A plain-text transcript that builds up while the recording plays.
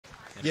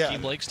Yeah.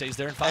 Keem Blake stays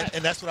there in 5.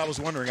 And that's what I was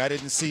wondering. I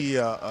didn't see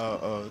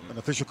an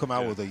official come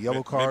out with a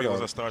yellow card Maybe it or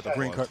was a starter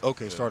green fault. card.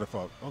 Okay, starter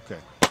fault. Okay.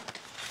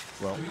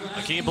 Well,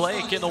 Keem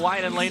Blake in the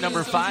white in lane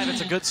number 5.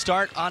 It's a good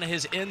start on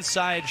his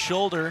inside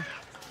shoulder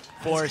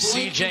for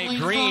C.J.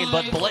 Green,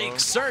 but Blake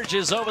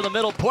surges over the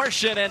middle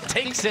portion and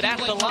takes it at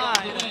the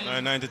line.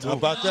 992. how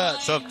about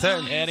that? Sub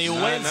 10. And he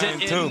wins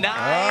it in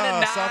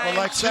 9-9-2. Sapa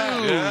likes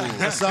that.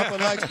 Yeah. Sapa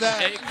likes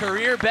that. A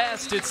career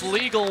best. It's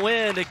legal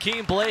win.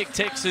 Keem Blake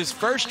takes his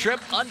first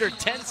trip under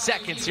 10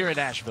 seconds here in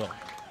Nashville.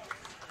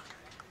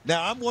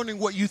 Now, I'm wondering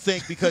what you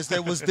think, because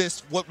there was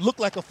this, what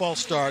looked like a false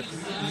start.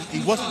 He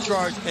wasn't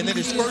charged, and then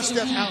his first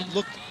step out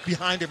looked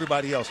behind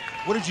everybody else.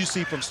 What did you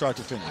see from start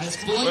to finish?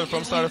 Well,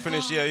 from start to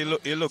finish, yeah,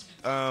 he looked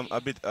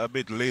a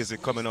bit lazy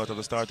coming out of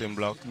the starting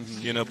block,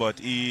 you know, but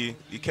he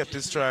kept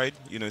his stride,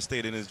 you know,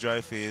 stayed in his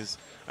dry phase,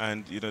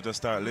 and, you know,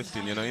 just started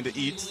lifting. You know, in the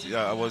heat,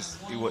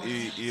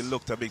 he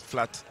looked a bit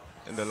flat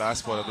in the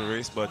last part of the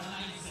race, but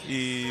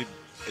he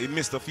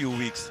missed a few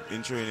weeks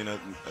in training,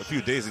 a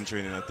few days in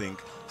training, I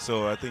think.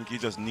 So I think he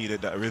just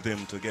needed that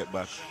rhythm to get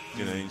back,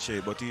 you know, in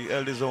shape. But he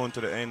held his own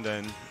to the end,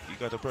 and he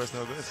got a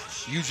personal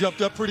best. You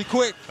jumped up pretty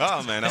quick.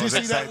 Oh man, I was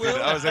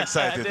excited. I was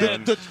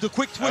excited. The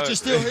quick twitch is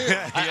still here.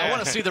 Yeah. I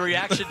want to see the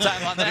reaction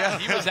time on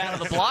that. He was out of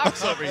the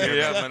blocks over here.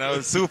 Yeah, man, I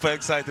was super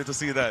excited to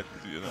see that.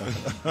 You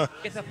know.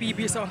 It's a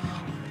PB, so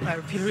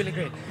I feel really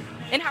great.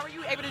 And how are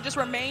you able to just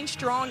remain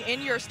strong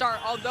in your start,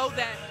 although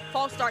that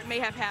false start may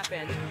have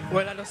happened?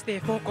 Well, I just stay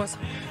focused,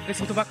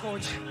 listen to my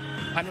coach,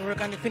 and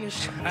work on the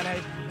finish,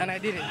 and I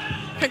did it.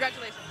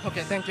 Congratulations.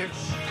 Okay, thank you.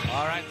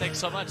 All right, thanks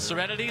so much,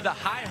 Serenity. The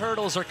high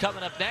hurdles are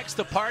coming up next.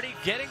 The party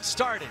getting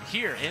started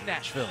here in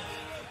Nashville.